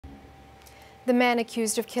The man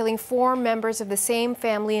accused of killing 4 members of the same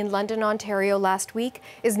family in London, Ontario last week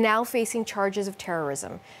is now facing charges of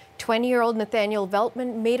terrorism. 20-year-old Nathaniel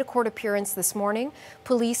Veltman made a court appearance this morning.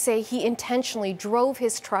 Police say he intentionally drove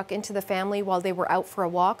his truck into the family while they were out for a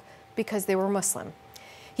walk because they were Muslim.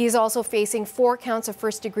 He is also facing 4 counts of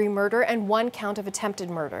first-degree murder and 1 count of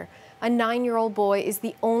attempted murder. A 9-year-old boy is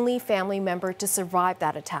the only family member to survive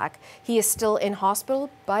that attack. He is still in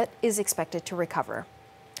hospital, but is expected to recover.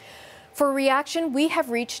 For a reaction, we have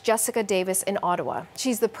reached Jessica Davis in Ottawa.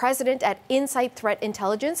 She's the president at Insight Threat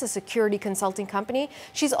Intelligence, a security consulting company.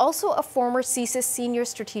 She's also a former CSIS senior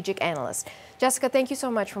strategic analyst. Jessica, thank you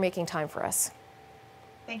so much for making time for us.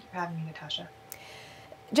 Thank you for having me, Natasha.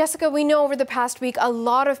 Jessica, we know over the past week, a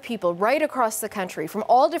lot of people right across the country from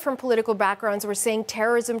all different political backgrounds were saying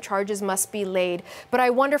terrorism charges must be laid. But I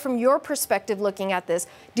wonder, from your perspective looking at this,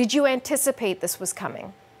 did you anticipate this was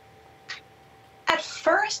coming? At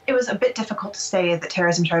first, it was a bit difficult to say that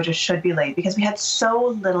terrorism charges should be laid because we had so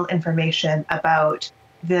little information about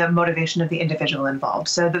the motivation of the individual involved.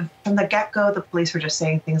 So from the get-go, the police were just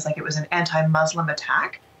saying things like it was an anti-Muslim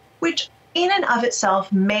attack, which in and of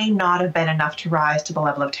itself may not have been enough to rise to the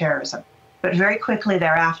level of terrorism. But very quickly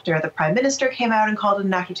thereafter, the Prime Minister came out and called it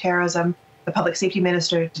an act of terrorism. The Public Safety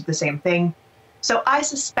Minister did the same thing. So I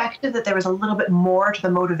suspected that there was a little bit more to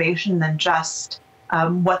the motivation than just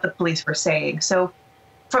what the police were saying. So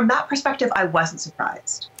from that perspective, I wasn't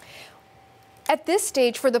surprised. At this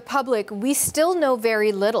stage, for the public, we still know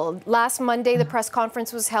very little. Last Monday, the press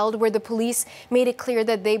conference was held where the police made it clear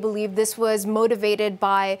that they believe this was motivated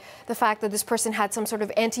by the fact that this person had some sort of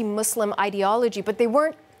anti-Muslim ideology, but they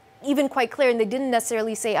weren't even quite clear, and they didn't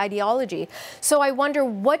necessarily say ideology. So I wonder,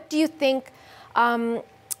 what do you think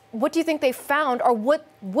they found, or what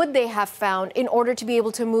would they have found in order to be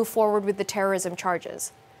able to move forward with the terrorism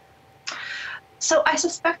charges? So I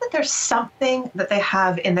suspect that there's something that they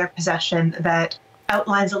have in their possession that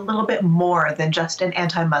outlines a little bit more than just an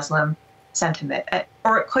anti-Muslim sentiment.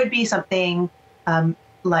 Or it could be something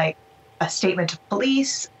like a statement to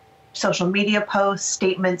police, social media posts,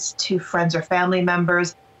 statements to friends or family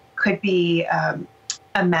members. Could be a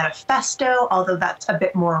manifesto, although that's a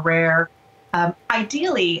bit more rare.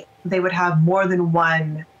 Ideally, they would have more than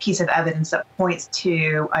one piece of evidence that points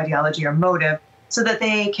to ideology or motive so that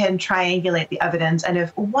they can triangulate the evidence. And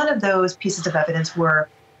if one of those pieces of evidence were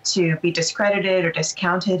to be discredited or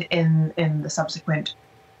discounted in the subsequent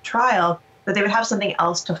trial, that they would have something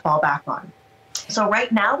else to fall back on. So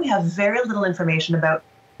right now, we have very little information about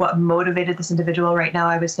what motivated this individual. Right now,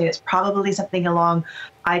 I would say it's probably something along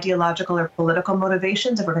ideological or political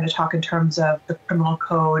motivations, if we're going to talk in terms of the criminal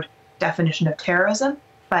code definition of terrorism.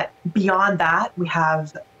 But beyond that, we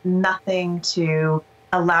have nothing to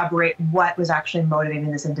elaborate what was actually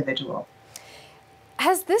motivating this individual.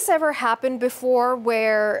 Has this ever happened before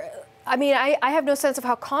where, I mean, I have no sense of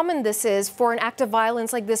how common this is for an act of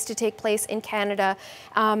violence like this to take place in Canada,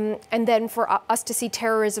 and then for us to see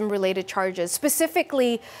terrorism-related charges,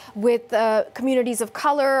 specifically with communities of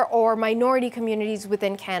color or minority communities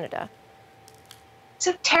within Canada?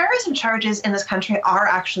 So terrorism charges in this country are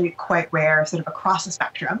actually quite rare, sort of across the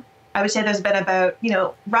spectrum. I would say there's been about,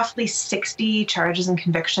 roughly 60 charges and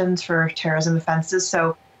convictions for terrorism offenses.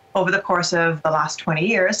 So over the course of the last 20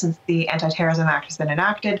 years, since the Anti-Terrorism Act has been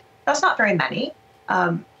enacted, that's not very many.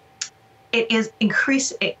 It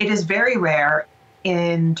is very rare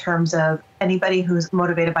in terms of anybody who's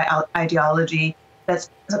motivated by ideology that's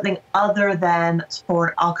something other than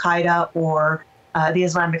for Al-Qaeda or the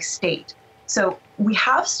Islamic State. So we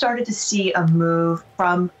have started to see a move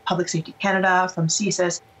from Public Safety Canada, from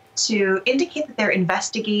CSIS, to indicate that they're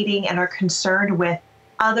investigating and are concerned with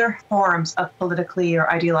other forms of politically or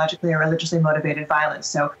ideologically or religiously motivated violence.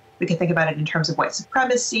 So we can think about it in terms of white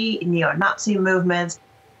supremacy, neo-Nazi movements,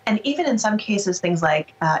 and even in some cases, things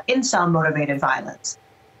like incel-motivated violence.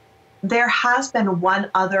 There has been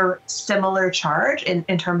one other similar charge in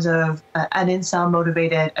terms of an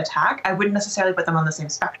incel-motivated attack. I wouldn't necessarily put them on the same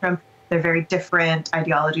spectrum. They're very different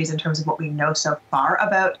ideologies in terms of what we know so far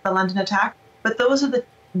about the London attack. But those are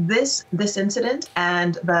this incident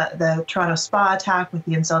and the Toronto Spa attack with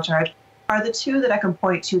the incel charge are the two that I can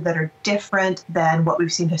point to that are different than what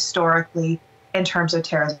we've seen historically in terms of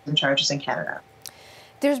terrorism charges in Canada.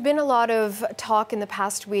 There's been a lot of talk in the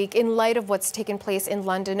past week, in light of what's taken place in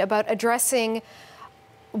London, about addressing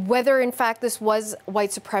whether in fact this was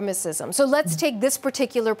white supremacism. So let's take this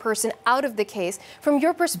particular person out of the case. From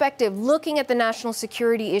your perspective, looking at the national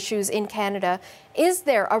security issues in Canada, is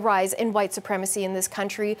there a rise in white supremacy in this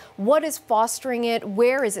country? What is fostering it?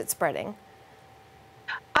 Where is it spreading?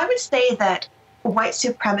 I would say that white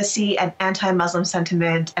supremacy and anti-Muslim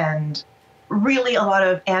sentiment and really a lot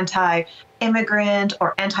of anti-immigrant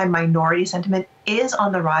or anti-minority sentiment is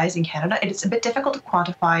on the rise in Canada. It's a bit difficult to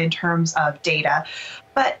quantify in terms of data,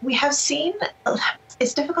 but we have seen,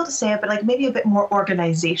 it's difficult to say it, but like maybe a bit more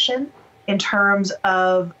organization in terms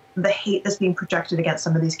of the hate that's being projected against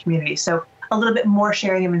some of these communities. So a little bit more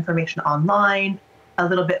sharing of information online, a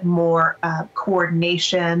little bit more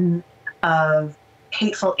coordination of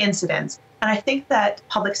hateful incidents. And I think that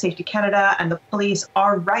Public Safety Canada and the police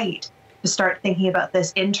are right to start thinking about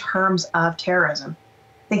this in terms of terrorism.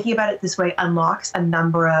 Thinking about it this way unlocks a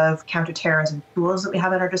number of counterterrorism tools that we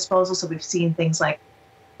have at our disposal. So we've seen things like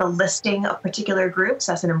the listing of particular groups.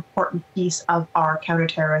 That's an important piece of our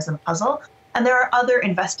counterterrorism puzzle. And there are other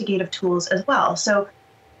investigative tools as well. So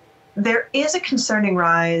there is a concerning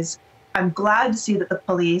rise. I'm glad to see that the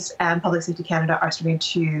police and Public Safety Canada are starting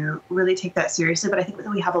to really take that seriously, but I think that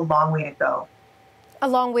we have a long way to go. A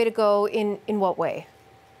long way to go in what way?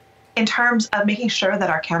 In terms of making sure that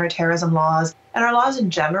our counterterrorism laws and our laws in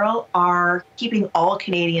general are keeping all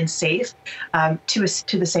Canadians safe to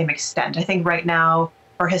the same extent. I think right now,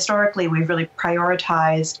 or historically, we've really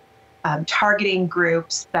prioritized targeting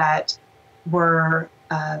groups that were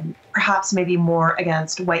perhaps maybe more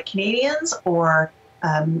against white Canadians or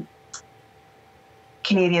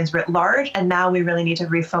Canadians writ large. And now we really need to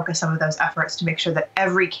refocus some of those efforts to make sure that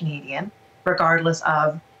every Canadian, regardless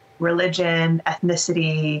of religion,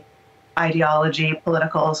 ethnicity, ideology,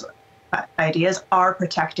 political ideas, are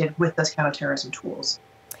protected with those counterterrorism tools.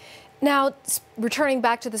 Now, returning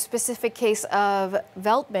back to the specific case of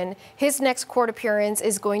Veltman, his next court appearance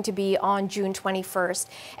is going to be on June 21st.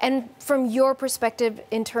 And from your perspective,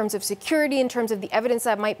 in terms of security, in terms of the evidence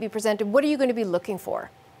that might be presented, what are you going to be looking for?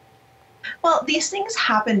 Well, these things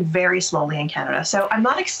happen very slowly in Canada, so I'm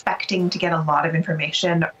not expecting to get a lot of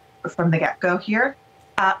information from the get-go here.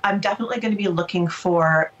 I'm definitely going to be looking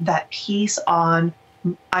for that piece on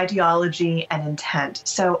ideology and intent.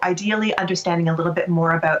 So ideally understanding a little bit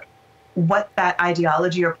more about what that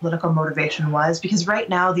ideology or political motivation was, because right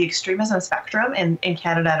now the extremism spectrum in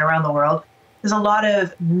Canada and around the world, there's a lot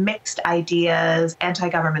of mixed ideas,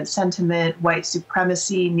 anti-government sentiment, white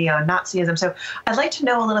supremacy, neo-Nazism. So I'd like to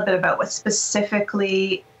know a little bit about what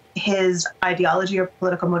specifically his ideology or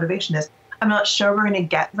political motivation is. I'm not sure we're going to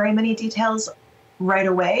get very many details right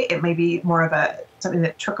away. It may be more of something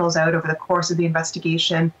that trickles out over the course of the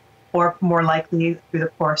investigation, or more likely through the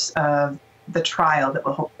course of the trial that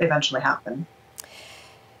will eventually happen.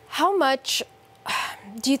 How much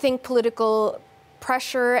do you think political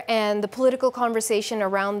pressure and the political conversation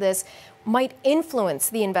around this might influence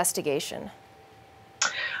the investigation?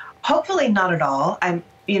 Hopefully not at all.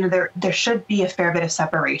 There should be a fair bit of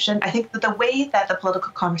separation. I think that the way that the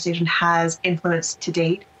political conversation has influenced to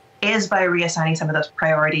date is by reassigning some of those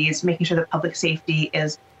priorities, making sure that public safety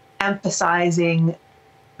is emphasizing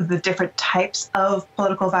the different types of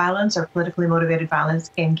political violence or politically motivated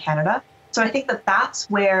violence in Canada. So I think that that's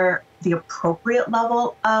where the appropriate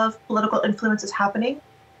level of political influence is happening.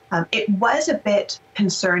 It was a bit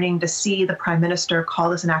concerning to see the Prime Minister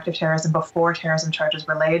call this an act of terrorism before terrorism charges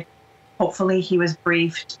were laid. Hopefully he was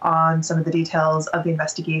briefed on some of the details of the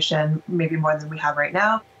investigation, maybe more than we have right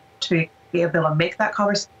now, to be able to make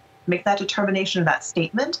that determination or that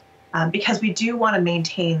statement, because we do want to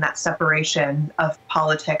maintain that separation of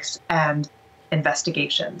politics and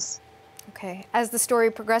investigations. Okay. As the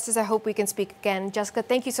story progresses, I hope we can speak again. Jessica,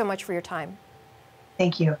 thank you so much for your time.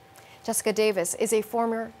 Thank you. Jessica Davis is a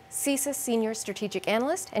former CSIS Senior Strategic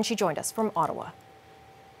Analyst, and she joined us from Ottawa.